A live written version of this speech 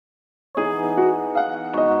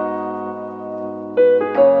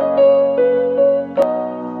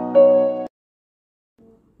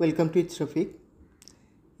Welcome to It's Rafiq.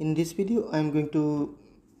 In this video I am going to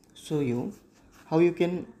show you how you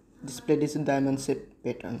can display this diamond shape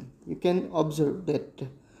pattern. You can observe that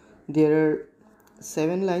there are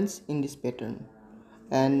 7 lines in this pattern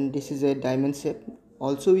and this is a diamond shape.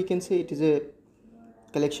 Also we can say it is a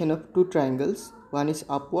collection of 2 triangles. One is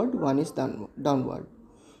upward, one is downward.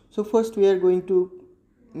 So first we are going to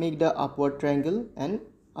make the upward triangle and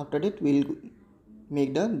after that we will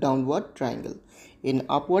make the downward triangle. In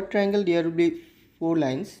upward triangle there will be 4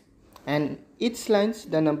 lines and each lines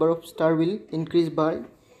the number of star will increase by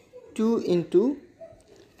 2 into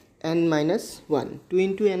n minus 1. 2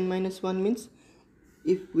 into n minus 1 means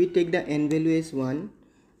if we take the n value as 1,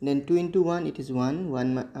 then 2 into 1 it is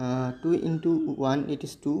 1, 2 into 1 it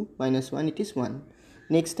is 2, minus 1 it is 1.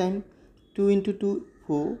 Next time 2 into 2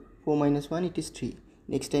 4, 4 minus 1 it is 3.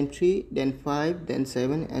 Next time 3, then 5, then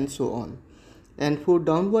 7 and so on. And for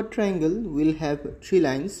downward triangle we'll have 3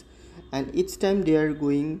 lines and each time they are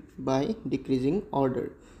going by decreasing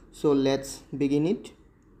order. So let's begin it.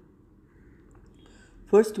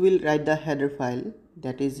 First we'll write the header file,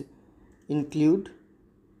 that is include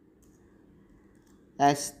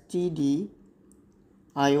stdio.h,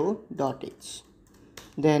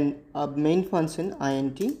 then a main function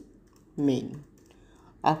int main.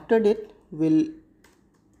 After that we'll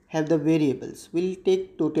have the variables. We'll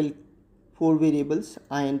take total 4 variables,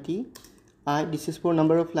 int I, this is for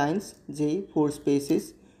number of lines, j for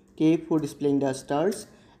spaces, k for displaying the stars,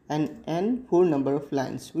 and n for number of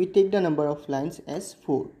lines. We take the number of lines as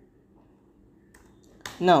 4.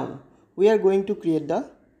 Now we are going to create the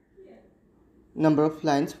number of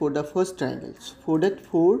lines for the first triangles. For that,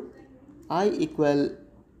 for I equal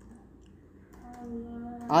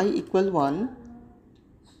 1,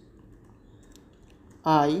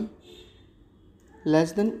 I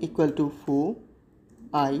less than equal to 4,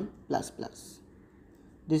 I plus plus.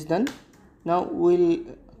 This done. Now we'll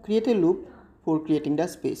create a loop for creating the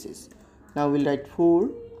spaces. Now we'll write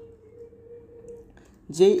for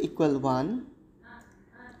j equal 1.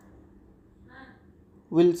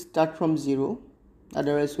 We'll start from 0,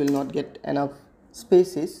 otherwise we'll not get enough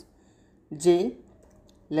spaces. J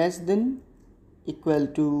less than equal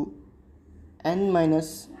to n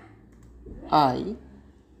minus I.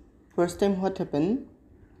 First time what happened,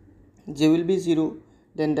 j will be 0,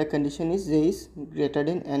 then the condition is j is greater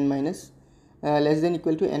than n minus less than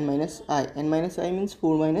equal to n minus I. N minus I means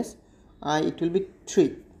 4 minus I, it will be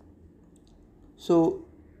 3. So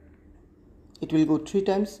it will go 3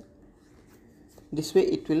 times. This way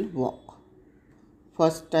it will walk.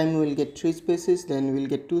 First time we will get 3 spaces, then we will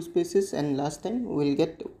get 2 spaces, and last time we will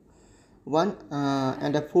get 1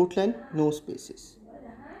 and a fourth line no spaces.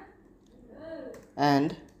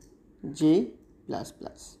 And j plus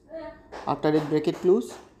plus. After that bracket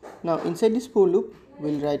close. Now inside this for loop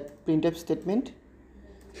we'll write printf statement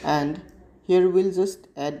and here we'll just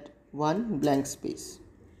add 1 blank space.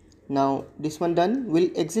 Now this one done, we'll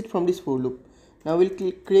exit from this for loop. Now we'll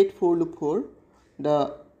create for loop for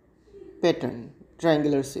the pattern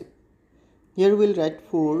triangular shape. Here we'll write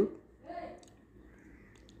for,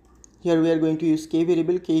 here we are going to use k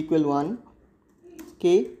variable, k equal 1,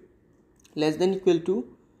 k less than equal to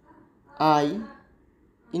I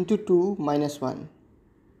into 2 minus 1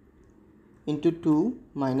 into 2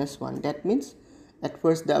 minus 1. That means at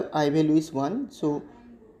first the I value is 1, so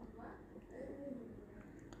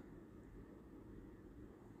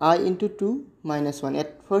I into 2 minus 1.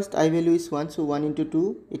 At first I value is 1, so 1 into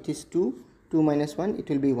 2 it is 2, 2 minus 1 it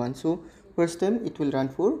will be 1. So first time it will run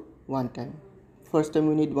for 1 time. First time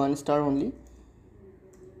we need 1 star only,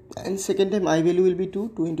 and second time I value will be 2,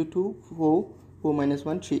 2 into 2 4, 4 minus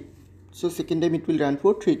 1 3. So second time it will run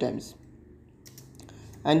for 3 times.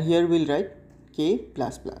 And here we'll write k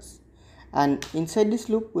plus plus. And inside this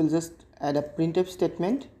loop we'll just add a printf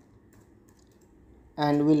statement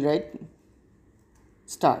and we'll write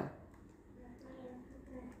star.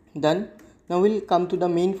 Done. Now we'll come to the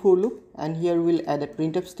main for loop and here we'll add a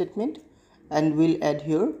printf statement and we'll add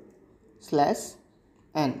here slash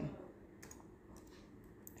n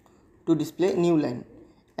to display new line.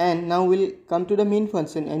 And now we'll come to the main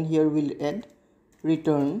function and here we'll add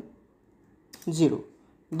return 0.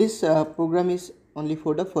 This program is only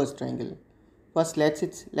for the first triangle. First let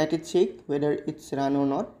it check whether it's run or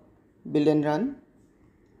not. Build and run.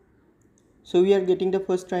 So we are getting the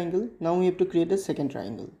first triangle. Now we have to create the second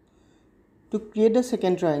triangle. To create the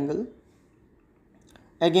second triangle,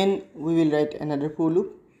 again we will write another for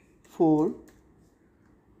loop for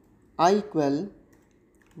I equal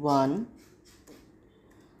 1,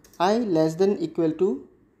 I less than equal to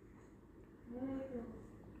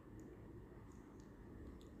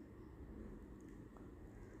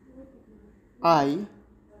I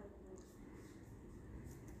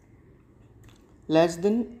less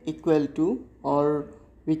than equal to, or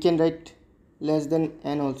we can write less than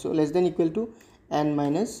n also, less than equal to n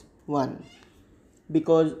minus 1,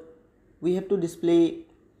 because we have to display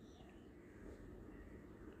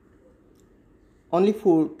only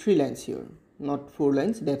 3 lines here, not 4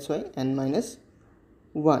 lines. That's why n minus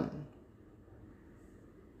 1.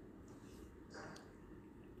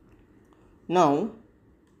 Now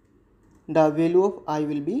the value of I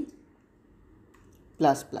will be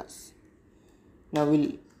plus plus. Now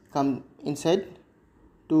we'll come inside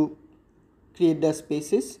to create the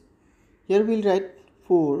spaces. Here we'll write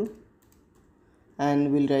 4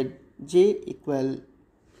 and we'll write j equal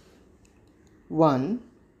 1,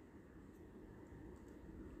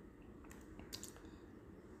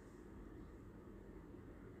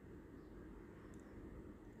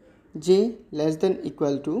 j less than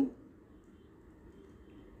equal to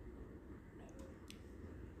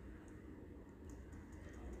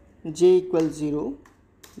j equals 0,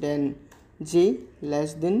 then j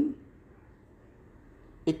less than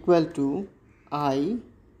equal to I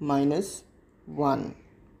minus 1,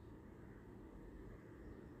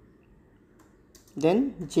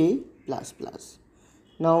 then j plus plus.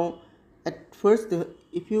 Now at first,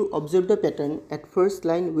 if you observe the pattern, at first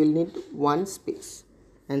line we'll need 1 space,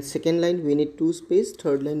 and second line we need 2 space,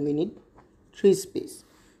 third line we need 3 space.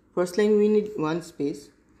 First line we need 1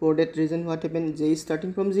 space. For that reason, what happened, j is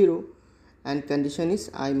starting from 0 and condition is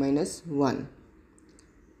I minus 1.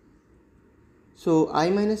 So I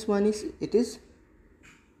minus 1 is, it is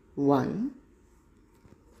 1.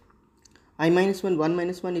 I minus 1, 1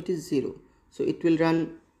 minus 1, it is 0. So it will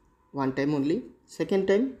run one time only. Second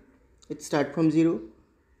time it start from 0.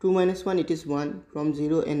 2 minus 1, it is 1. From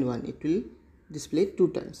 0 and 1 it will display 2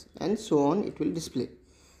 times, and so on it will display.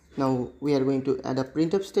 Now we are going to add a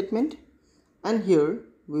printf statement, and here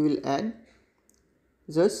we will add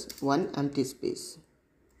just one empty space.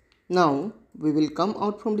 Now we will come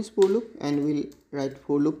out from this for loop and we'll write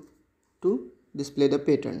for loop to display the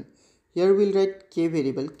pattern. Here we'll write k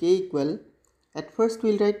variable, k equal, at first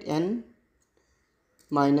we'll write n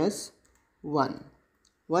minus 1.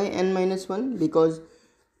 Why n minus 1? Because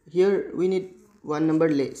here we need one number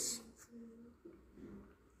less.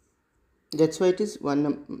 That's why it is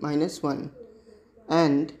 1 minus 1,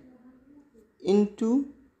 and into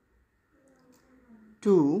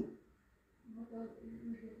 2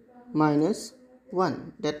 minus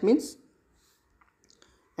 1. That means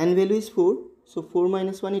n value is 4. So 4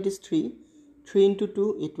 minus 1, it is 3. 3 into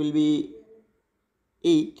 2, it will be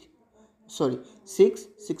 8. Sorry, 6.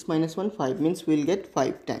 6 minus 1, 5, means we'll get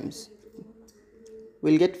 5 times.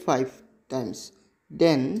 We'll get 5 times.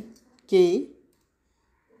 Then k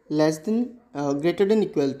less than greater than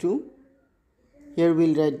equal to, here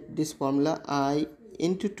we'll write this formula, I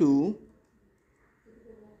into 2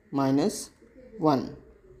 minus 1,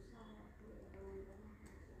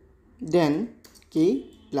 then k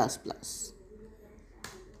plus plus.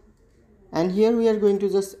 And here we are going to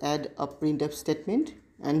just add a printf statement,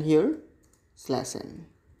 and here slash n.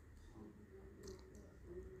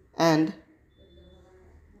 And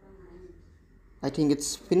I think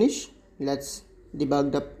it's finished. Let's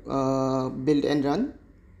debug the build and run.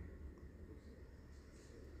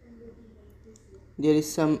 There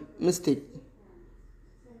is some mistake.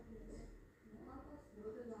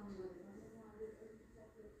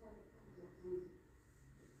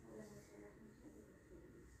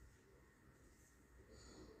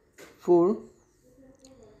 For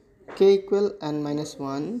k equal n minus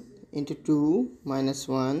 1 into 2 minus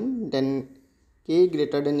 1, then k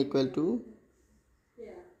greater than equal to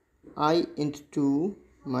I into 2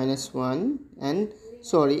 minus 1, and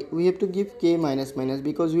sorry, we have to give k minus minus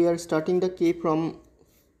because we are starting the k from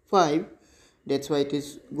 5. That's why it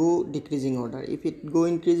is go decreasing order. If it go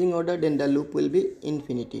increasing order, then the loop will be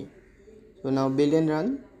infinity. So now build and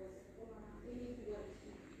run.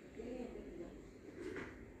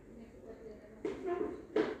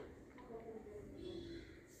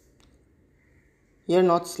 Here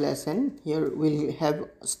not slash n, here we'll have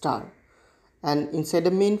star, and inside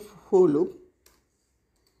the main for loop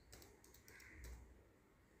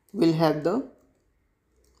we'll have the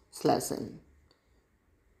slash n.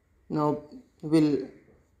 Now we'll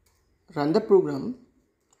run the program.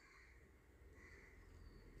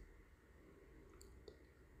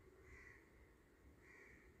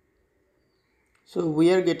 So we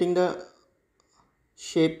are getting the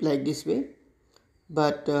shape like this way,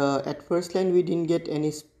 but at first line we didn't get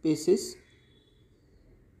any spaces.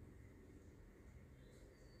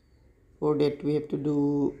 For that we have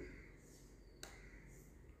to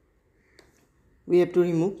we have to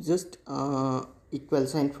remove just equal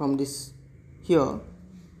sign from this here.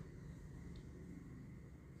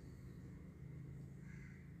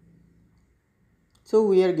 So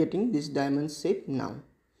we are getting this diamond shape now.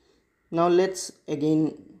 Now let's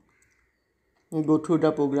again go through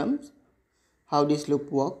the programs, how this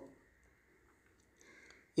loop work.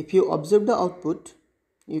 If you observe the output,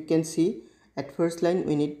 you can see at first line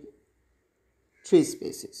we need 3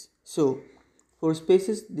 spaces. So for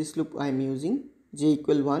spaces, this loop I am using j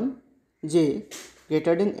equal 1, j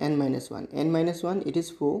greater than n minus 1. N minus 1 it is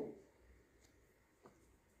 4.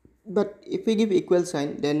 But if we give equal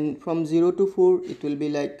sign, then from 0 to 4 it will be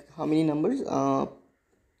like how many numbers? 4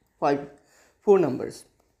 numbers.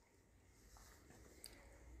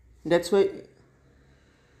 That's why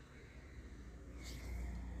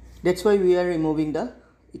we are removing the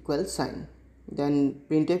equal sign. Then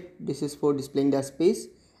printf, this is for displaying the space,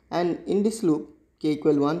 and in this loop k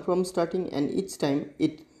equal 1 from starting, and each time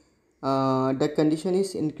it the condition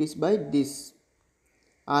is increased by this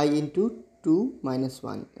I into 2 minus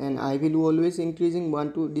 1, and I will always increasing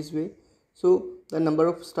 1 to this way, so the number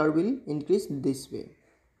of star will increase this way.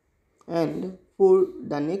 And for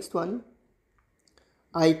the next one,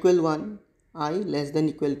 I equal 1, I less than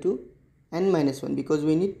equal to n minus 1, because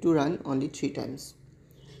we need to run only 3 times,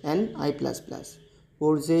 and I plus plus.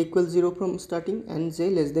 For j equals 0 from starting, and j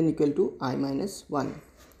less than equal to I minus 1.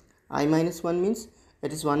 I minus 1 means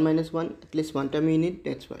it is 1 minus 1, at least one time we need,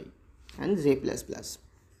 that's why. And j plus plus.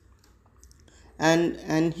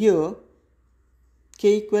 And here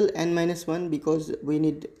k equal n minus 1, because we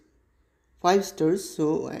need 5 stars,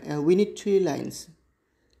 so we need 3 lines.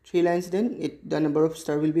 3 lines, then the number of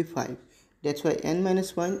star will be 5. That's why n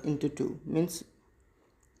minus 1 into 2 means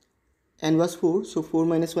n was 4, so 4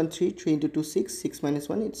 minus 1 3, 3 into 2 6, 6 minus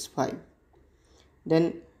 1 it's 5.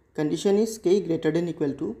 Then condition is k greater than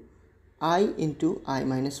equal to I into I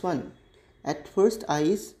minus 1. At first I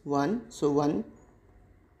is 1, so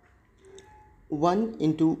 1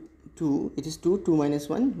 into 2, it is 2, 2 minus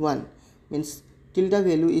 1 1, means till the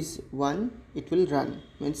value is 1 it will run,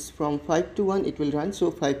 means from 5 to 1 it will run,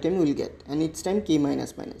 so 5 times we will get, and each time k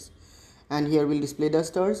minus minus. And here we'll display the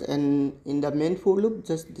stars, and in the main for loop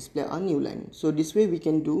just display a new line. So this way we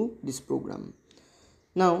can do this program.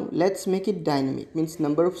 Now let's make it dynamic, means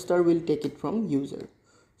number of star will take it from user.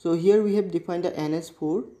 So here we have defined the n as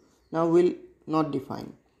 4. Now we'll not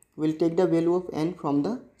define, we'll take the value of n from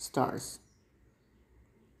the stars.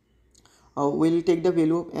 We'll take the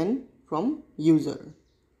value of n from user.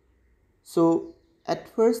 So at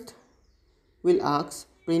first we'll ask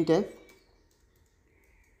printf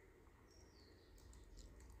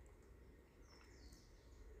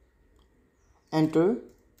enter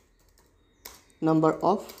number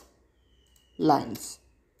of lines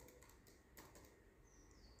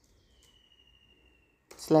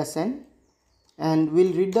 /n, and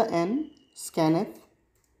we'll read the n, scanf,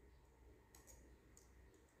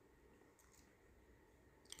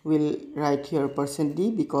 we'll write here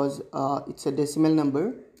 %d because it's a decimal number,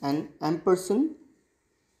 and ampersand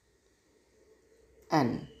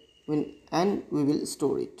n, when n we will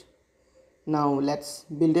store it. Now let's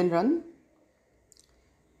build and run.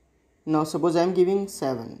 Now suppose I am giving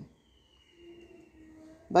 7,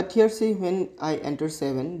 but here see when I enter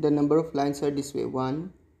 7 the number of lines are this way: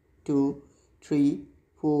 1 2 3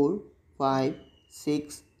 4 5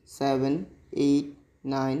 6 7 8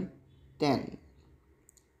 9 10.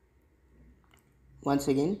 Once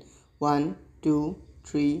again, 1 2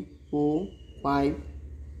 3 4 5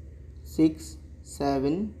 6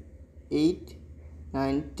 7 8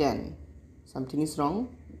 9 10. Something is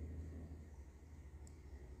wrong.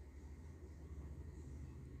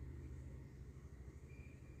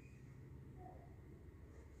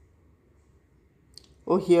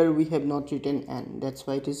 Oh, here we have not written n, that's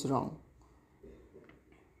why it is wrong.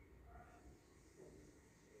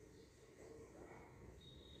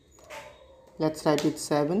 Let's write it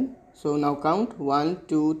 7. So now count 1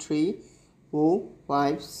 2 3 4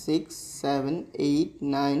 5 6 7 8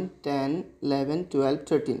 9 10 11 12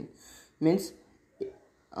 13. Means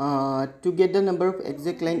to get the number of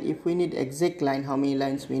exact line, if we need exact line, how many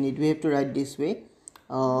lines we need, we have to write this way: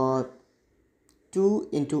 2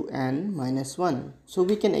 into n minus 1. So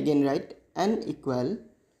we can again write n equal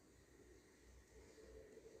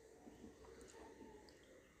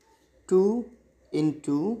 2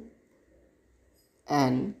 into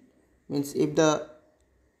n, means if the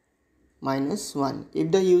minus 1,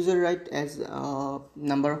 if the user write as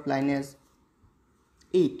number of line as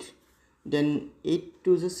 8, then 8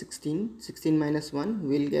 to the 16, 16 minus 1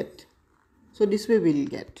 will get, so this way we will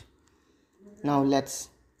get. Now let's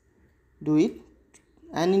do it.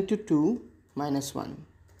 N into 2 minus 1.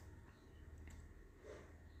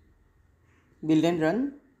 Build and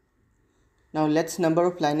run. Now let's number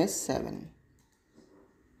of line is 7.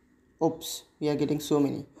 Oops, we are getting so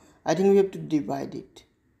many. I think we have to divide it.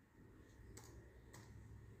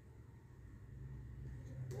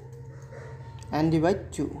 And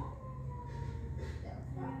divide 2.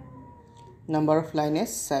 Number of line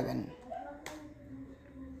is 7.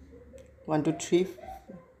 1, 2, 3,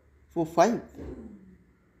 4, 5.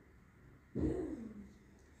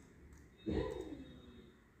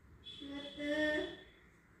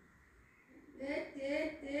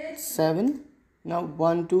 7. Now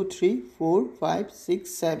 1, 2, 3, 4, 5, 6,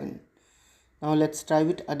 7. Now let's try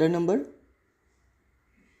with other number.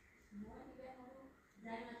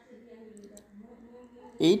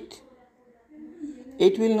 8.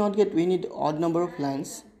 8 will not get, we need odd number of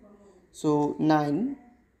lines. So 9.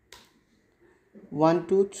 1,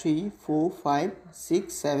 2, 3, 4, 5,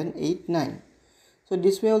 6, 7, 8, 9. So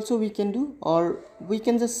this way also we can do, or we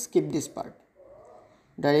can just skip this part.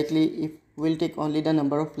 Directly, if we'll take only the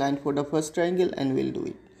number of line for the first triangle and we'll do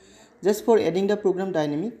it. Just for adding the program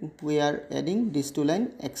dynamic, we are adding these 2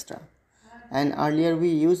 line extra. And earlier we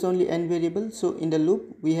used only n variable. So in the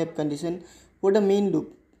loop we have condition, for the main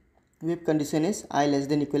loop we have condition is I less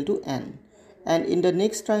than equal to n. And in the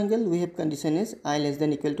next triangle we have condition is I less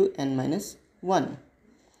than equal to n minus 1.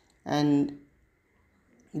 And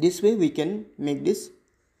this way we can make this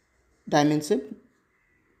dimension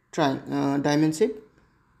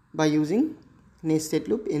by using nested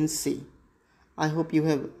loop in C. I hope you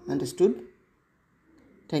have understood.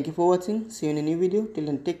 Thank you for watching. See you in a new video. Till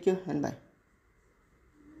then, take care and bye.